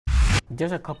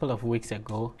Just a couple of weeks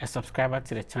ago, a subscriber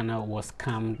to the channel was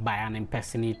scammed by an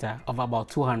impersonator of about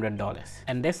 $200,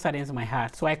 and this saddens my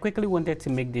heart. So I quickly wanted to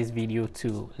make this video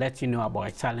to let you know about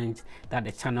a challenge that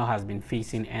the channel has been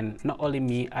facing, and not only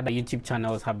me, other YouTube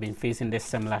channels have been facing this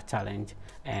similar challenge,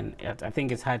 and I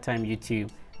think it's high time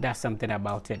YouTube does something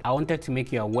about it. I wanted to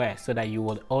make you aware so that you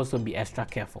will also be extra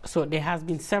careful. So there has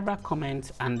been several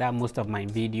comments under most of my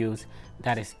videos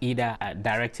that is either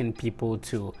directing people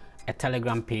to a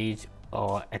Telegram page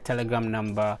or a Telegram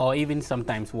number, or even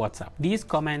sometimes WhatsApp. These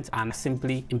comments are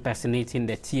simply impersonating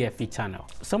the TFE channel.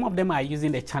 Some of them are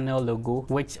using the channel logo,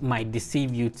 which might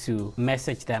deceive you to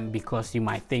message them because you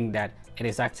might think that it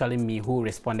is actually me who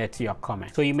responded to your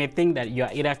comment. So you may think that you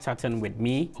are either chatting with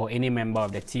me or any member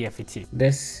of the TFE team.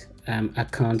 This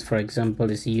account, for example,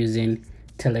 is using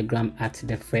Telegram at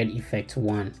the Fred Effect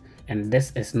 1, and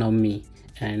this is not me.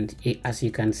 And as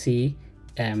you can see,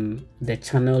 the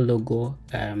channel logo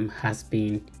has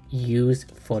been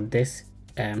used for this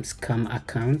scam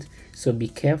account, so be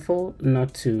careful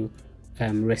not to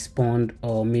respond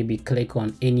or maybe click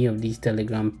on any of these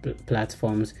Telegram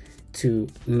platforms to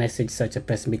message such a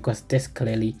person, because this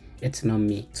clearly it's not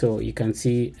me. So you can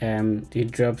see they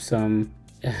drop some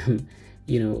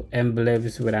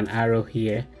emblems with an arrow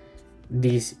here.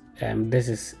 This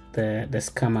is the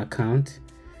scam account,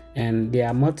 and there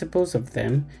are multiples of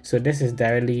them. So this is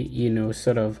directly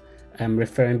sort of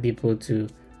referring people to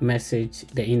message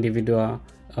the individual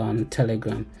on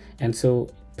Telegram. And so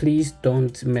please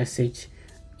don't message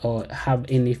or have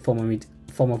any form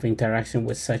of interaction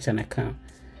with such an account.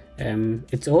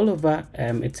 It's all over.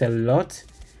 It's a lot,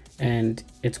 and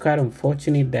it's quite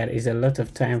unfortunate that it's a lot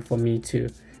of time for me to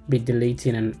be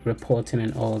deleting and reporting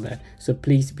and all that. So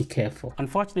please be careful.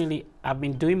 Unfortunately, I've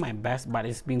been doing my best, but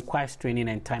it's been quite straining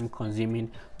and time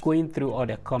consuming going through all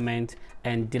the comments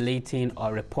and deleting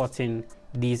or reporting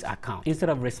these accounts instead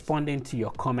of responding to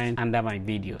your comment under my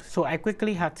videos. So I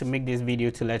quickly had to make this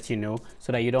video to let you know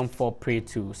so that you don't fall prey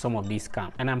to some of these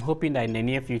scams, and I'm hoping that in the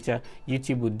near future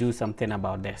YouTube will do something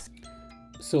about this.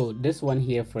 So this one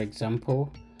here, for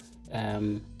example,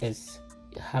 is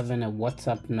having a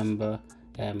WhatsApp number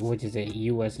which is a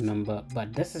US number,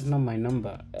 but this is not my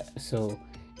number. So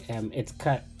it's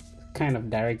kind of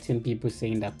directing people,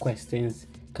 saying that questions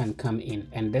can come in,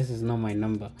 and this is not my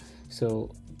number. So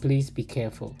please be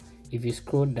careful. If you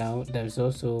scroll down, there's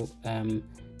also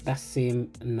that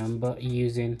same number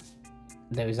using,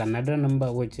 there is another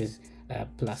number which is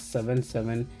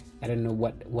 +77. I don't know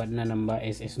what the number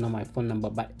is. It's not my phone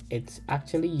number, but it's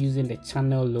actually using the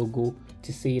channel logo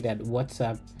to say that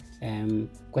WhatsApp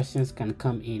questions can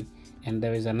come in. And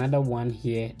there is another one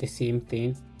here, the same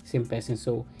thing, same person.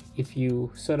 So if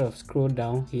you sort of scroll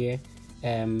down here,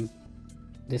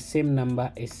 the same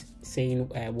number is saying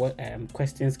what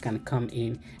questions can come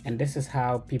in, and this is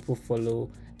how people follow,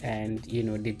 and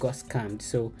they got scammed.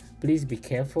 So please be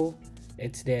careful.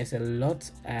 There's a lot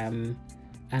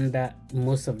under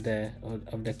most of the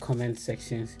comment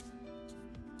sections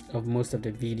of most of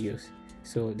the videos.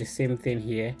 So the same thing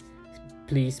here.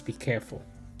 Please be careful.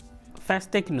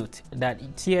 First, take note that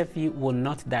TFE will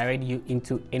not direct you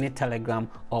into any Telegram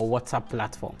or WhatsApp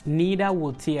platform. Neither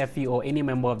will TFE or any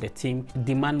member of the team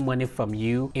demand money from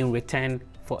you in return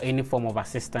for any form of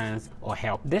assistance or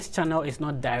help. This channel is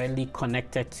not directly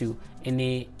connected to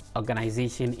any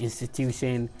organization,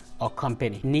 institution, or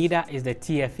company. Neither is the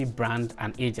TFE brand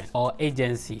an agent or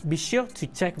agency. Be sure to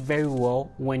check very well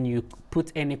when you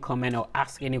put any comment or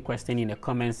ask any question in the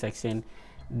comment section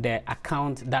the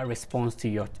account that responds to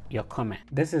your comment.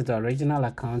 This is the original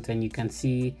account, and you can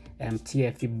see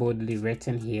TFE boldly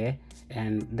written here,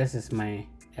 and this is my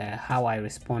how I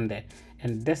responded,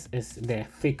 and this is the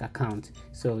fake account.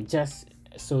 So just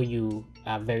so you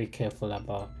are very careful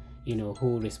about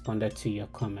who responded to your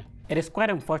comment. It is quite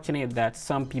unfortunate that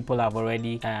some people have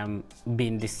already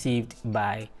been deceived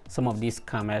by some of these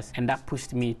scammers, and that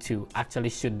pushed me to actually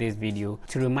shoot this video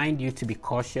to remind you to be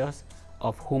cautious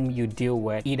of whom you deal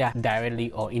with, either directly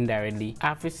or indirectly.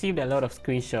 I've received a lot of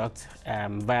screenshots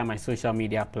via my social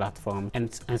media platform,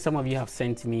 and some of you have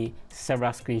sent me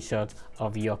several screenshots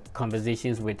of your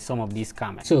conversations with some of these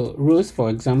scammers. So Rose,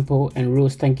 for example, and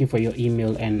Rose, thank you for your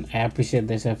email, and I appreciate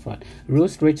this effort.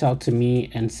 Rose reached out to me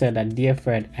and said that, "Dear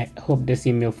Fred, I hope this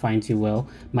email finds you well.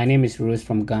 My name is Rose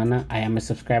from Ghana. I am a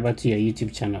subscriber to your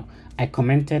YouTube channel. I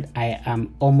commented, I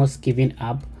am almost giving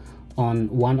up on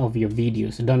one of your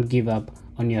videos. Don't give up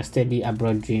on your steady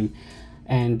abroad dream."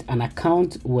 And an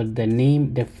account with the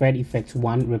name The Fred Effect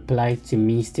 1 replied to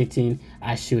me stating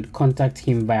I should contact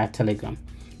him via Telegram.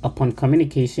 Upon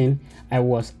communication, I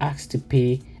was asked to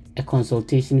pay a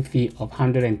consultation fee of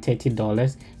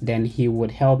 $130, then he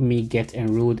would help me get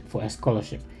enrolled for a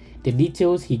scholarship. The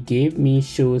details he gave me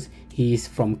shows he is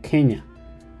from Kenya.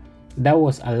 That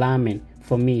was alarming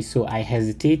for me, so I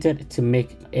hesitated to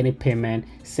make any payment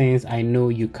since I know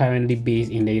you currently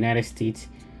based in the United States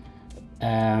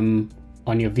on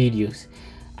your videos.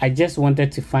 I just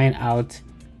wanted to find out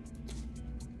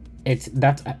if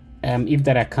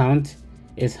that account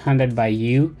is handled by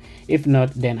you. If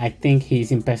not, then I think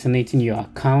he's impersonating your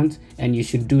account and you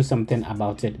should do something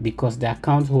about it, because the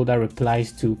account holder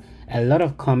replies to a lot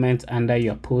of comments under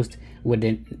your post with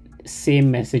the same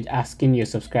message asking your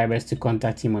subscribers to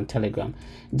contact him on Telegram.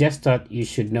 Just thought you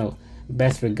should know.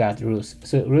 Best regards, Rose.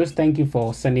 So Rose, thank you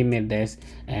for sending me this,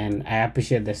 and I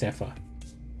appreciate this effort.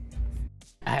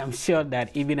 I am sure that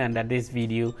even under this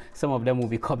video, some of them will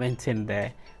be commenting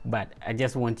there, but I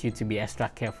just want you to be extra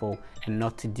careful and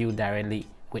not to deal directly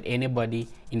with anybody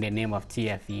in the name of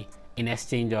TFE in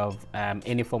exchange of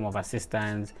any form of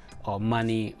assistance or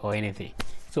money or anything.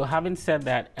 So having said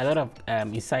that, a lot of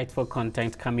insightful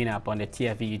content coming up on the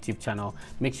TFE YouTube channel.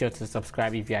 Make sure to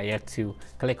subscribe if you are yet to.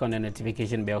 Click on the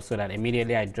notification bell so that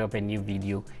immediately I drop a new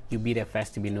video, you'll be the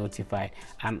first to be notified.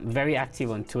 I'm very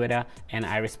active on Twitter and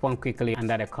I respond quickly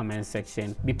under the comment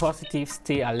section. Be positive,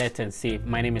 stay alert and safe.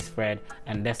 My name is Fred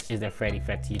and this is the Fred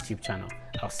Effect YouTube channel.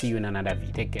 I'll see you in another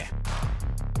video. Take care.